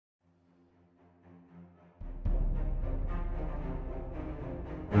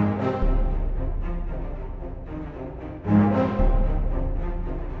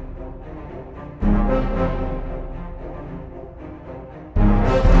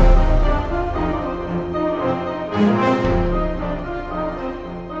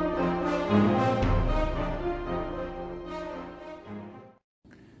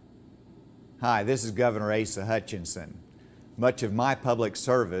Hi, this is Governor Asa Hutchinson. Much of my public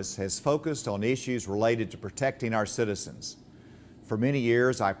service has focused on issues related to protecting our citizens. For many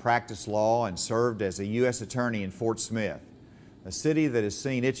years, I practiced law and served as a U.S. Attorney in Fort Smith, a city that has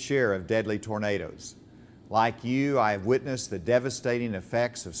seen its share of deadly tornadoes. Like you, I have witnessed the devastating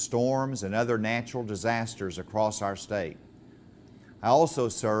effects of storms and other natural disasters across our state. I also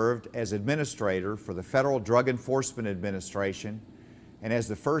served as administrator for the Federal Drug Enforcement Administration and as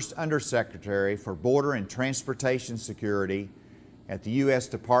the first Undersecretary for Border and Transportation Security at the U.S.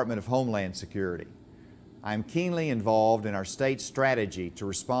 Department of Homeland Security. I am keenly involved in our state's strategy to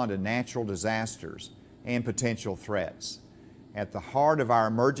respond to natural disasters and potential threats. At the heart of our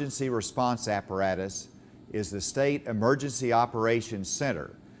emergency response apparatus is the State Emergency Operations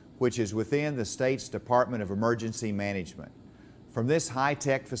Center, which is within the state's Department of Emergency Management. From this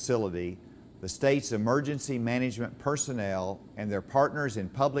high-tech facility, the state's emergency management personnel and their partners in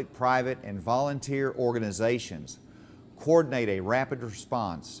public, private, and volunteer organizations coordinate a rapid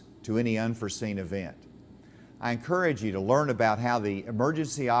response to any unforeseen event. I encourage you to learn about how the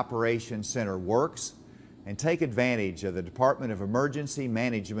Emergency Operations Center works and take advantage of the Department of Emergency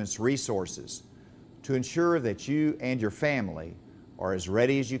Management's resources to ensure that you and your family are as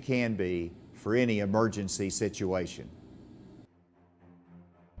ready as you can be for any emergency situation.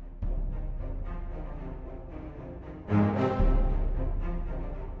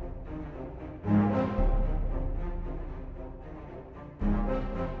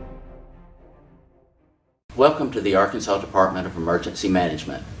 Welcome to the Arkansas Department of Emergency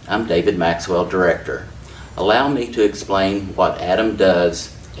Management. I'm David Maxwell, Director. Allow me to explain what ADEM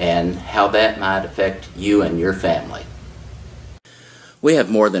does and how that might affect you and your family. We have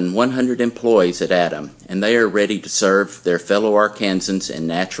more than 100 employees at ADEM, and they are ready to serve their fellow Arkansans in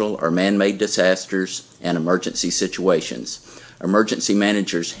natural or man-made disasters and emergency situations. Emergency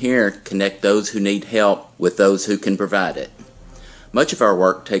managers here connect those who need help with those who can provide it. Much of our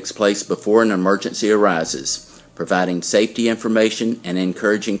work takes place before an emergency arises. Providing safety information and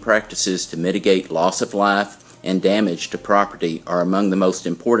encouraging practices to mitigate loss of life and damage to property are among the most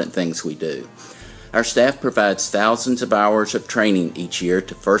important things we do. Our staff provides thousands of hours of training each year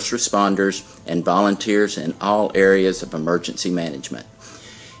to first responders and volunteers in all areas of emergency management.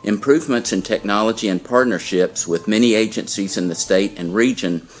 Improvements in technology and partnerships with many agencies in the state and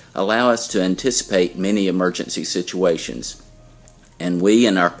region allow us to anticipate many emergency situations, and we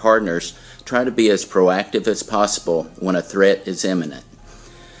and our partners try to be as proactive as possible when a threat is imminent.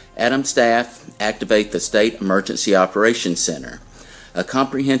 ADEM staff activate the State Emergency Operations Center, a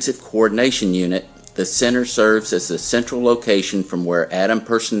comprehensive coordination unit. The center serves as the central location from where ADEM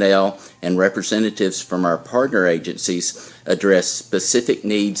personnel and representatives from our partner agencies address specific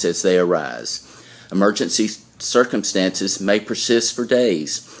needs as they arise. Emergency circumstances may persist for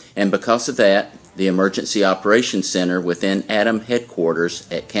days, and because of that, the Emergency Operations Center within ADEM headquarters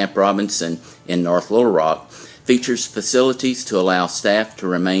at Camp Robinson in North Little Rock features facilities to allow staff to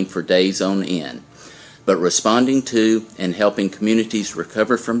remain for days on end. But responding to and helping communities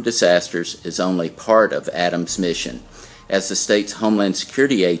recover from disasters is only part of ADEM's mission. As the state's Homeland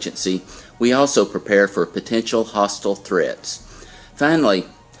Security Agency, we also prepare for potential hostile threats. Finally,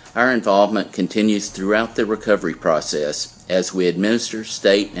 our involvement continues throughout the recovery process as we administer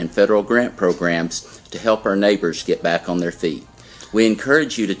state and federal grant programs to help our neighbors get back on their feet. We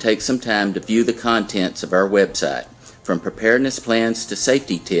encourage you to take some time to view the contents of our website. From preparedness plans to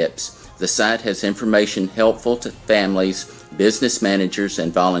safety tips, the site has information helpful to families, business managers,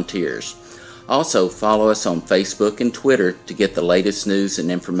 and volunteers. Also, follow us on Facebook and Twitter to get the latest news and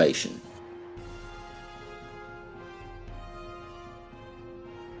information.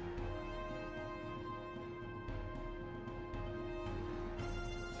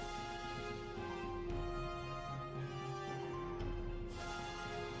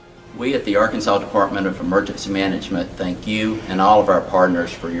 We at the Arkansas Department of Emergency Management thank you and all of our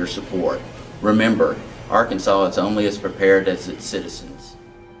partners for your support. Remember, Arkansas is only as prepared as its citizens.